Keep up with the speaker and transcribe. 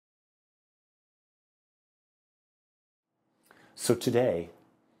So today,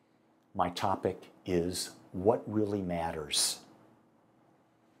 my topic is what really matters.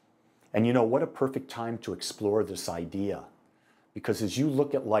 And you know, what a perfect time to explore this idea. Because as you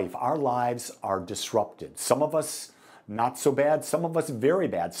look at life, our lives are disrupted. Some of us not so bad, some of us very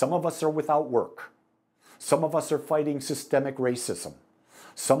bad. Some of us are without work. Some of us are fighting systemic racism.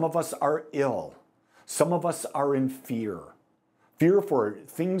 Some of us are ill. Some of us are in fear. Fear for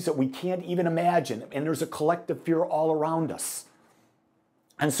things that we can't even imagine. And there's a collective fear all around us.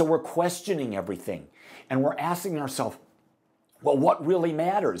 And so we're questioning everything. And we're asking ourselves, well, what really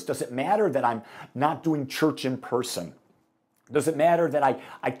matters? Does it matter that I'm not doing church in person? Does it matter that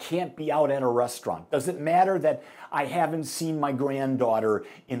I can't be out at a restaurant? Does it matter that I haven't seen my granddaughter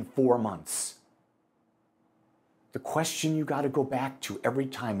in 4 months? The question you got to go back to every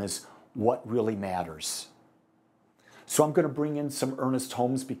time is, what really matters? So I'm going to bring in some Ernest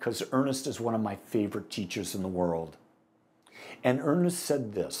Holmes because Ernest is one of my favorite teachers in the world. And Ernest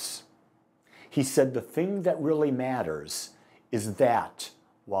said this. He said, the thing that really matters is that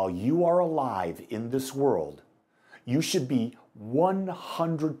while you are alive in this world, you should be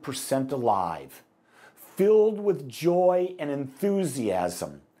 100% alive, filled with joy and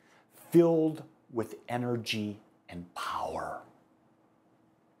enthusiasm, filled with energy and power.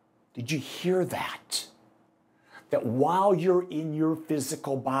 Did you hear that? That while you're in your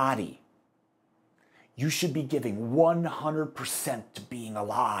physical body, you should be giving 100% to being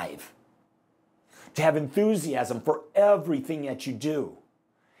alive, to have enthusiasm for everything that you do,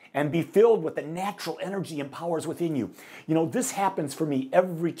 and be filled with the natural energy and powers within you. You know, this happens for me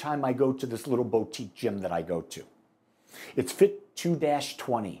every time I go to this little boutique gym that I go to. It's Fit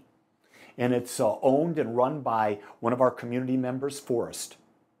 2-20, and it's owned and run by one of our community members, Forrest.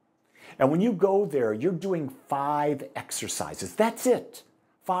 And when you go there, you're doing 5 exercises. That's it.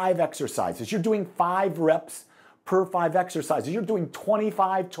 5 exercises. You're doing 5 reps per 5 exercises. You're doing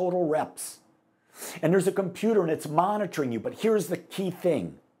 25 total reps. And there's a computer and it's monitoring you. But here's the key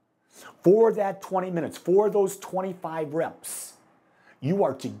thing. For that 20 minutes, for those 25 reps, you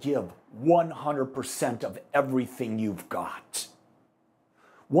are to give 100% of everything you've got.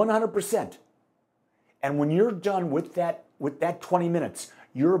 100%. And when you're done with that 20 minutes,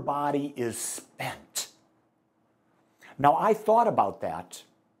 your body is spent. Now, I thought about that.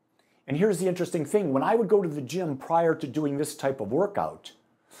 And here's the interesting thing. When I would go to the gym prior to doing this type of workout,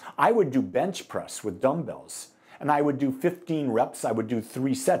 I would do bench press with dumbbells. And I would do 15 reps. I would do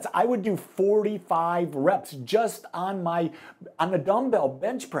 3 sets. I would do 45 reps just on the dumbbell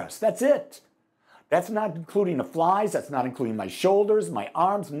bench press. That's it. That's not including the flies. That's not including my shoulders, my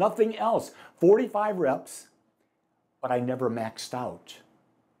arms, nothing else. 45 reps, but I never maxed out.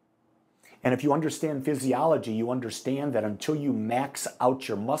 And if you understand physiology, you understand that until you max out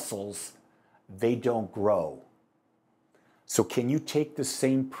your muscles, they don't grow. So can you take the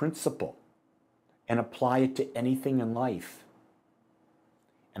same principle and apply it to anything in life?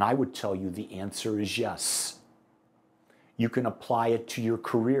 And I would tell you the answer is yes. You can apply it to your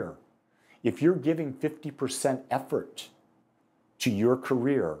career. If you're giving 50% effort to your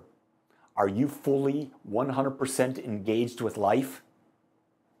career, are you fully 100% engaged with life?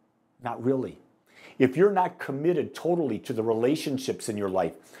 Not really. If you're not committed totally to the relationships in your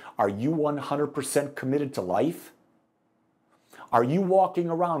life, are you 100% committed to life? Are you walking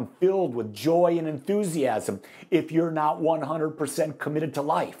around filled with joy and enthusiasm if you're not 100% committed to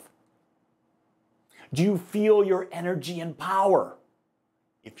life? Do you feel your energy and power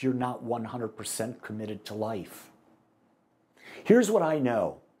if you're not 100% committed to life? Here's what I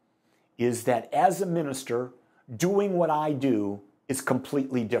know, is that as a minister, doing what I do is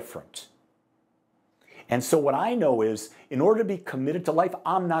completely different. And so what I know is, in order to be committed to life,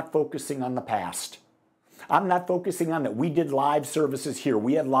 I'm not focusing on the past. I'm not focusing on that we did live services here,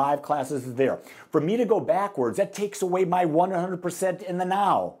 we had live classes there. For me to go backwards, that takes away my 100% in the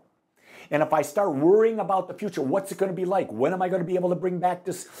now. And if I start worrying about the future, what's it going to be like? When am I going to be able to bring back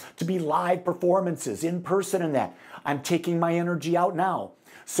this to be live performances in person and that? I'm taking my energy out now.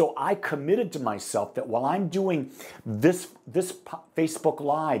 So I committed to myself that while I'm doing this Facebook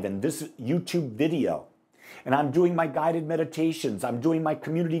Live and this YouTube video, and I'm doing my guided meditations, I'm doing my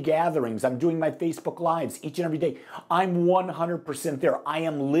community gatherings, I'm doing my Facebook Lives each and every day, I'm 100% there. I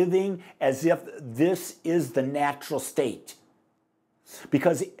am living as if this is the natural state.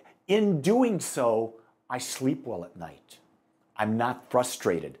 Because in doing so, I sleep well at night. I'm not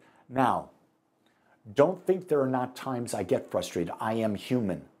frustrated. Now, don't think there are not times I get frustrated. I am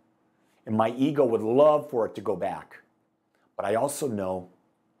human. And my ego would love for it to go back. But I also know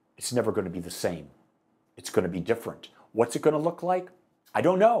it's never going to be the same. It's going to be different. What's it going to look like? I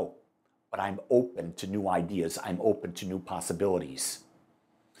don't know. but I'm open to new ideas. I'm open to new possibilities.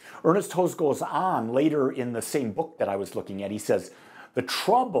 Ernest Holmes goes on later in the same book that I was looking at. He says, the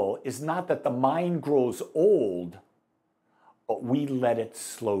trouble is not that the mind grows old, but we let it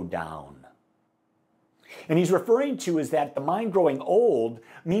slow down. And he's referring to is that the mind growing old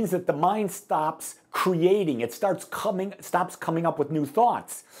means that the mind stops creating. It stops coming up with new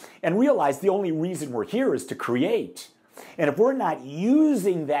thoughts. And realize the only reason we're here is to create. And if we're not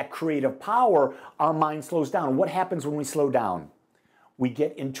using that creative power, our mind slows down. What happens when we slow down? We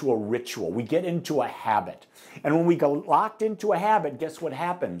get into a ritual. We get into a habit. And when we go locked into a habit, guess what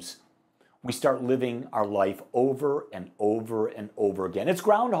happens? We start living our life over and over and over again. It's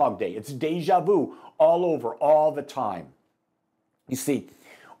Groundhog Day. It's deja vu all over, all the time. You see,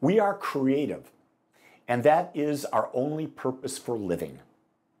 we are creative, and that is our only purpose for living.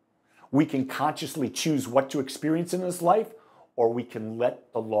 We can consciously choose what to experience in this life, or we can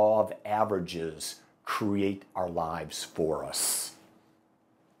let the law of averages create our lives for us.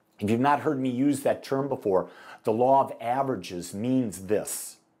 If you've not heard me use that term before, the law of averages means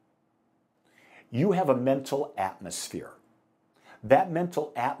this. You have a mental atmosphere. That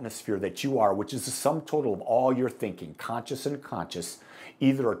mental atmosphere that you are, which is the sum total of all your thinking, conscious and unconscious,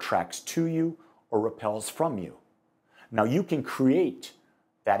 either attracts to you or repels from you. Now you can create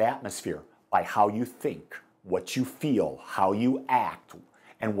that atmosphere by how you think, what you feel, how you act,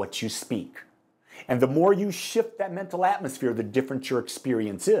 and what you speak. And the more you shift that mental atmosphere, the different your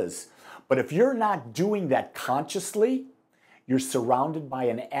experience is. But if you're not doing that consciously, you're surrounded by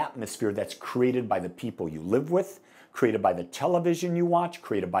an atmosphere that's created by the people you live with, created by the television you watch,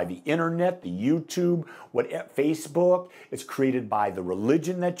 created by the internet, the YouTube, Facebook. It's created by the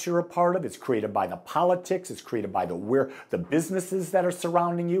religion that you're a part of. It's created by the politics. It's created by the businesses that are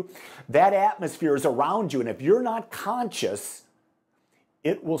surrounding you. That atmosphere is around you, and if you're not conscious,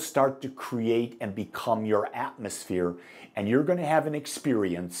 it will start to create and become your atmosphere, and you're going to have an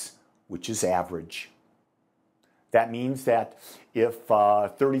experience which is average. That means that if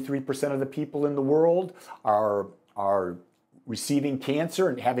 33% of the people in the world are receiving cancer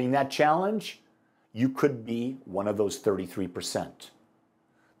and having that challenge, you could be one of those 33%.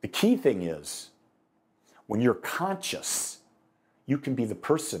 The key thing is, when you're conscious, you can be the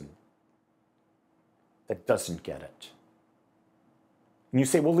person that doesn't get it. And you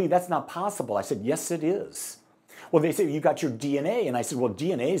say, well, Lee, that's not possible. I said, yes, it is. Well, they say, you got your DNA. And I said, well,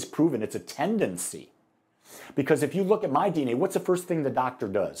 DNA is proven. It's a tendency. Because if you look at my DNA, what's the first thing the doctor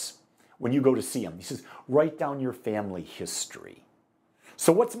does when you go to see him? He says, write down your family history.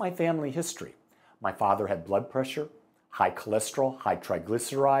 So what's my family history? My father had blood pressure, high cholesterol, high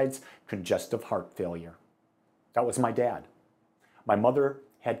triglycerides, congestive heart failure. That was my dad. My mother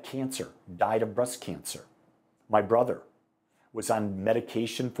had cancer, died of breast cancer. My brother was on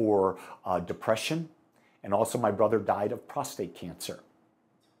medication for depression, and also my brother died of prostate cancer.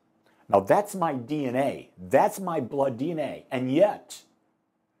 Now that's my DNA, that's my blood DNA, and yet,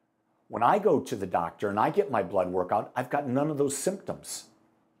 when I go to the doctor and I get my blood work out, I've got none of those symptoms.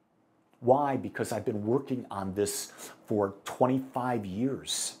 Why? Because I've been working on this for 25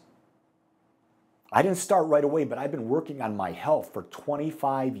 years. I didn't start right away, but I've been working on my health for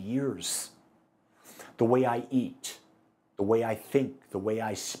 25 years. The way I eat, the way I think, the way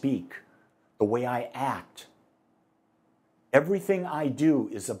I speak, the way I act. Everything I do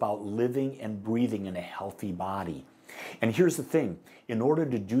is about living and breathing in a healthy body. And here's the thing, in order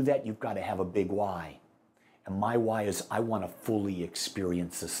to do that, you've got to have a big why. And my why is I want to fully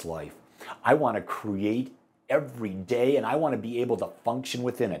experience this life. I want to create every day, and I want to be able to function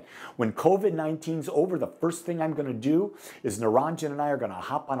within it. When COVID-19's over, the first thing I'm going to do is Naranjan and I are going to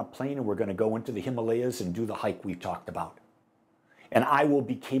hop on a plane and we're going to go into the Himalayas and do the hike we've talked about. And I will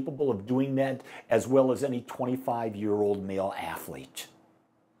be capable of doing that as well as any 25-year-old male athlete.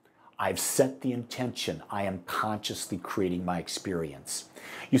 I've set the intention. I am consciously creating my experience.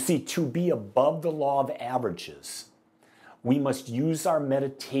 You see, to be above the law of averages, we must use our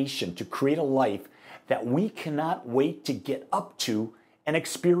meditation to create a life that we cannot wait to get up to and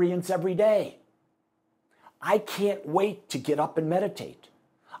experience every day. I can't wait to get up and meditate.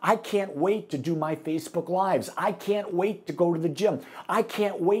 I can't wait to do my Facebook Lives. I can't wait to go to the gym. I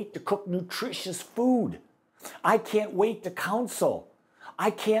can't wait to cook nutritious food. I can't wait to counsel. I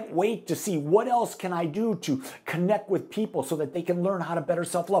can't wait to see what else can I do to connect with people so that they can learn how to better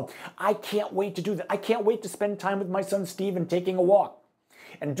self-love. I can't wait to do that. I can't wait to spend time with my son Stephen taking a walk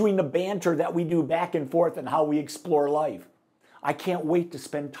and doing the banter that we do back and forth and how we explore life. I can't wait to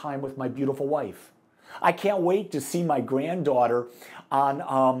spend time with my beautiful wife. I can't wait to see my granddaughter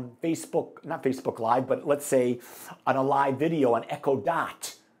on Facebook, not Facebook Live, but let's say on a live video on Echo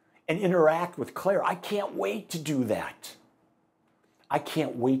Dot, and interact with Claire. I can't wait to do that. I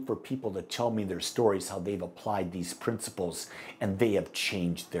can't wait for people to tell me their stories, how they've applied these principles and they have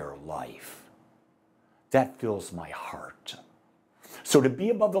changed their life. That fills my heart. So to be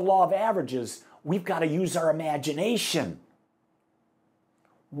above the law of averages, we've got to use our imagination.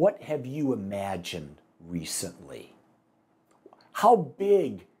 What have you imagined recently? How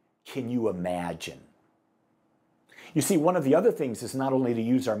big can you imagine? You see, one of the other things is not only to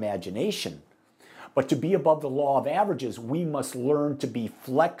use our imagination, but to be above the law of averages, we must learn to be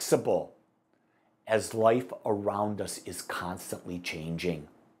flexible as life around us is constantly changing.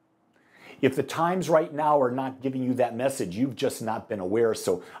 If the times right now are not giving you that message, you've just not been aware.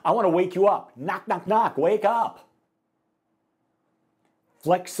 So I want to wake you up. Knock, knock, knock. Wake up.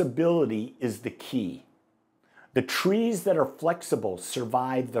 Flexibility is the key. The trees that are flexible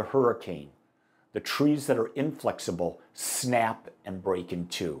survive the hurricane. The trees that are inflexible snap and break in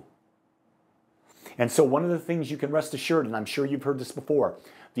two. And so one of the things you can rest assured, and I'm sure you've heard this before,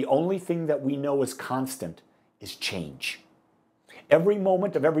 the only thing that we know is constant is change. Every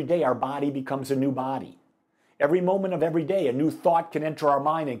moment of every day, our body becomes a new body. Every moment of every day, a new thought can enter our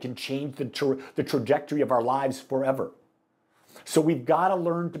mind and can change the trajectory of our lives forever. So we've got to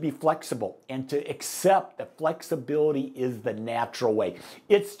learn to be flexible and to accept that flexibility is the natural way.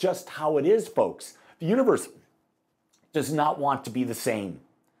 It's just how it is, folks. The universe does not want to be the same.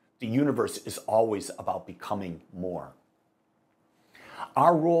 The universe is always about becoming more.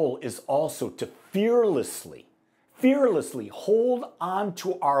 Our role is also to fearlessly hold on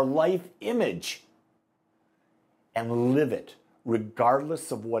to our life image and live it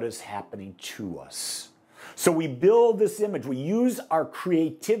regardless of what is happening to us. So we build this image, we use our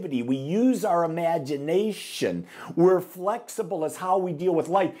creativity, we use our imagination, we're flexible as how we deal with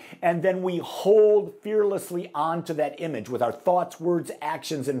life, and then we hold fearlessly onto that image with our thoughts, words,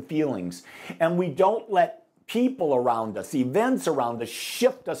 actions, and feelings. And we don't let people around us, events around us,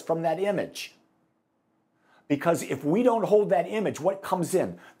 shift us from that image. Because if we don't hold that image, what comes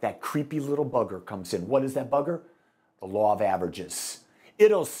in? That creepy little bugger comes in. What is that bugger? The law of averages.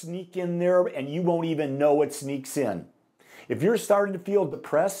 It'll sneak in there and you won't even know it sneaks in. If you're starting to feel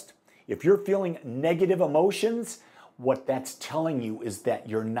depressed, if you're feeling negative emotions, what that's telling you is that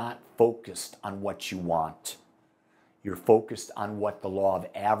you're not focused on what you want. You're focused on what the law of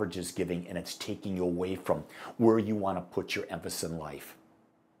average is giving, and it's taking you away from where you want to put your emphasis in life.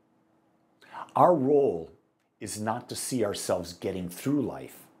 Our role is not to see ourselves getting through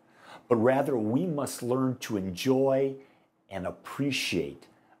life, but rather we must learn to enjoy and appreciate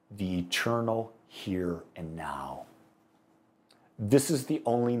the eternal here and now. This is the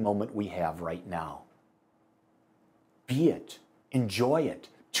only moment we have right now. Be it, enjoy it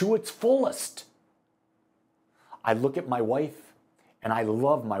to its fullest. I look at my wife, and I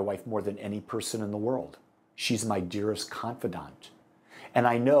love my wife more than any person in the world. She's my dearest confidant. And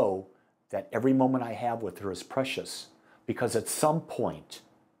I know that every moment I have with her is precious, because at some point,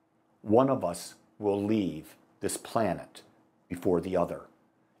 one of us will leave this planet before the other,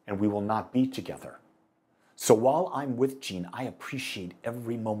 and we will not be together. So while I'm with Jean, I appreciate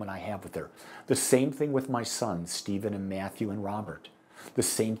every moment I have with her. The same thing with my sons, Stephen and Matthew and Robert. The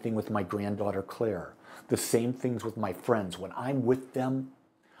same thing with my granddaughter, Claire. The same things with my friends. When I'm with them,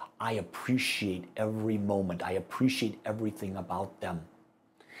 I appreciate every moment. I appreciate everything about them.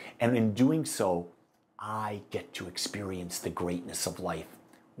 And in doing so, I get to experience the greatness of life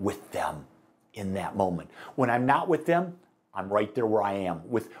with them in that moment. When I'm not with them, I'm right there where I am,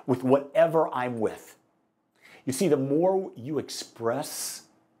 with whatever I'm with. You see, the more you express,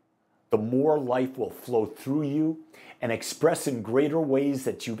 the more life will flow through you and express in greater ways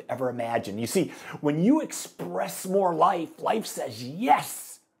that you've ever imagined. You see, when you express more life, life says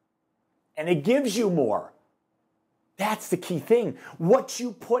yes, and it gives you more. That's the key thing. What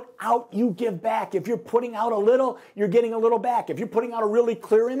you put out, you give back. If you're putting out a little, you're getting a little back. If you're putting out a really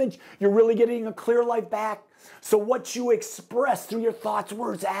clear image, you're really getting a clear life back. So what you express through your thoughts,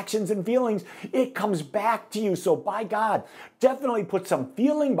 words, actions, and feelings, it comes back to you. So by God, definitely put some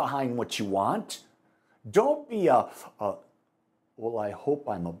feeling behind what you want. Don't be well, I hope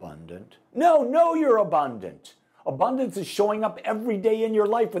I'm abundant. No, you're abundant. Abundance is showing up every day in your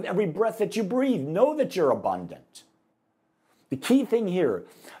life with every breath that you breathe. Know that you're abundant. The key thing here,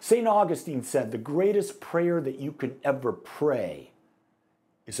 St. Augustine said, the greatest prayer that you can ever pray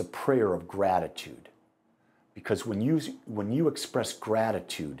is a prayer of gratitude. Because when you express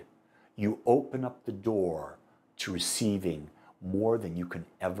gratitude, you open up the door to receiving more than you can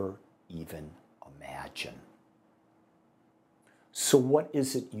ever even imagine. So what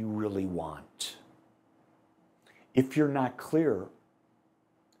is it you really want? If you're not clear,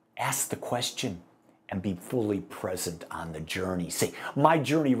 ask the question and be fully present on the journey. Say, my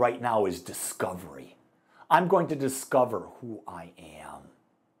journey right now is discovery. I'm going to discover who I am,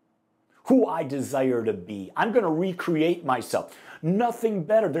 who I desire to be. I'm going to recreate myself. Nothing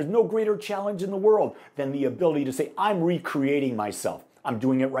better. There's no greater challenge in the world than the ability to say, I'm recreating myself. I'm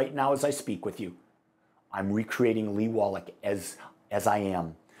doing it right now as I speak with you. I'm recreating Lee Wolak as I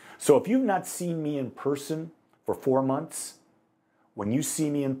am. So if you've not seen me in person for 4 months, when you see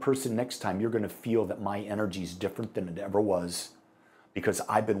me in person next time, you're going to feel that my energy is different than it ever was, because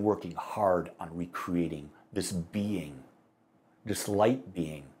I've been working hard on recreating this being, this light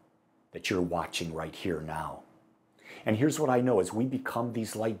being that you're watching right here now. And here's what I know: as we become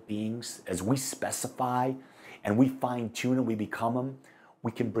these light beings, as we specify and we fine tune and we become them,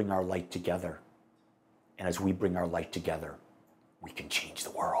 we can bring our light together. And as we bring our light together, we can change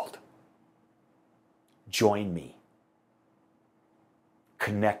the world. Join me.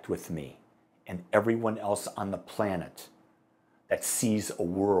 Connect with me and everyone else on the planet that sees a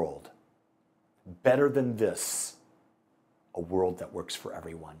world better than this, a world that works for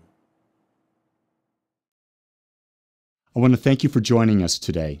everyone. I want to thank you for joining us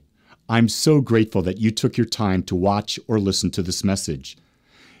today. I'm so grateful that you took your time to watch or listen to this message.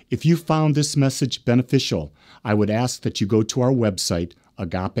 If you found this message beneficial, I would ask that you go to our website,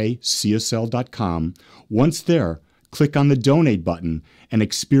 agapecsl.com. Once there, click on the donate button and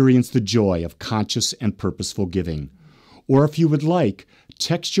experience the joy of conscious and purposeful giving. Or if you would like,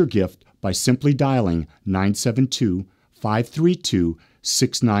 text your gift by simply dialing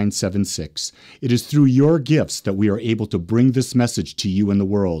 972-532-6976. It is through your gifts that we are able to bring this message to you in the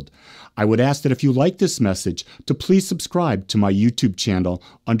world. I would ask that if you like this message, to please subscribe to my YouTube channel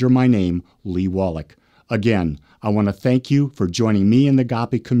under my name, Lee Wolak. Again, I want to thank you for joining me in the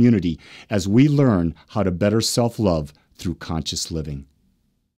Agape community as we learn how to better self-love through conscious living.